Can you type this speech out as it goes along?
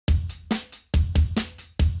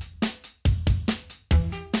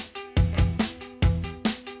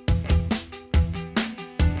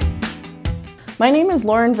My name is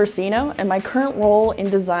Lauren Versino, and my current role in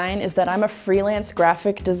design is that I'm a freelance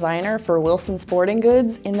graphic designer for Wilson Sporting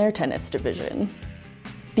Goods in their tennis division.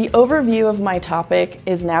 The overview of my topic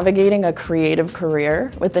is navigating a creative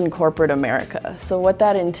career within corporate America. So what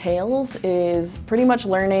that entails is pretty much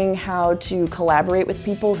learning how to collaborate with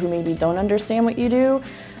people who maybe don't understand what you do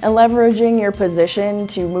and leveraging your position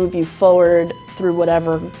to move you forward through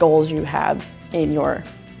whatever goals you have in your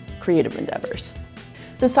creative endeavors.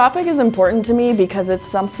 This topic is important to me because it's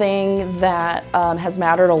something that has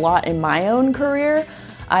mattered a lot in my own career.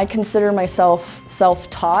 I consider myself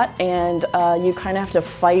self-taught, and you kind of have to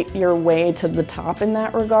fight your way to the top in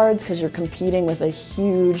that regards because you're competing with a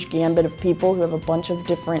huge gambit of people who have a bunch of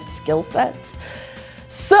different skill sets.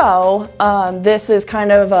 So this is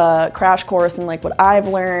kind of a crash course in like what I've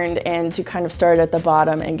learned, and to kind of start at the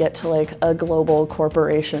bottom and get to like a global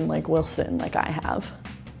corporation like Wilson, like I have.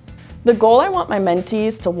 The goal I want my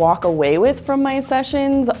mentees to walk away with from my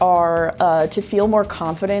sessions are to feel more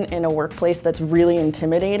confident in a workplace that's really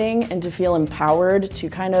intimidating, and to feel empowered to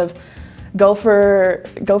kind of go for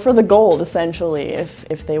the gold, essentially.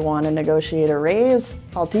 If they want to negotiate a raise,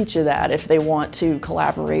 I'll teach you that. If they want to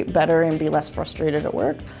collaborate better and be less frustrated at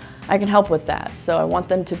work, I can help with that. So I want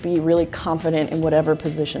them to be really confident in whatever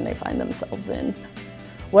position they find themselves in.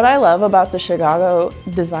 What I love about the Chicago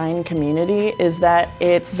design community is that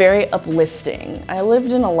it's very uplifting. I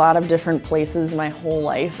lived in a lot of different places my whole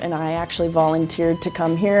life, and I actually volunteered to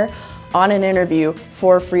come here on an interview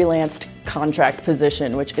for a freelance contract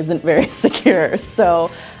position, which isn't very secure. So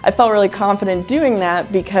I felt really confident doing that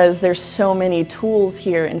because there's so many tools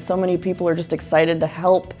here and so many people are just excited to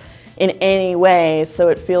help in any way. So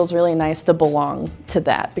it feels really nice to belong to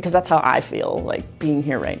that, because that's how I feel like being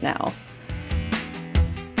here right now.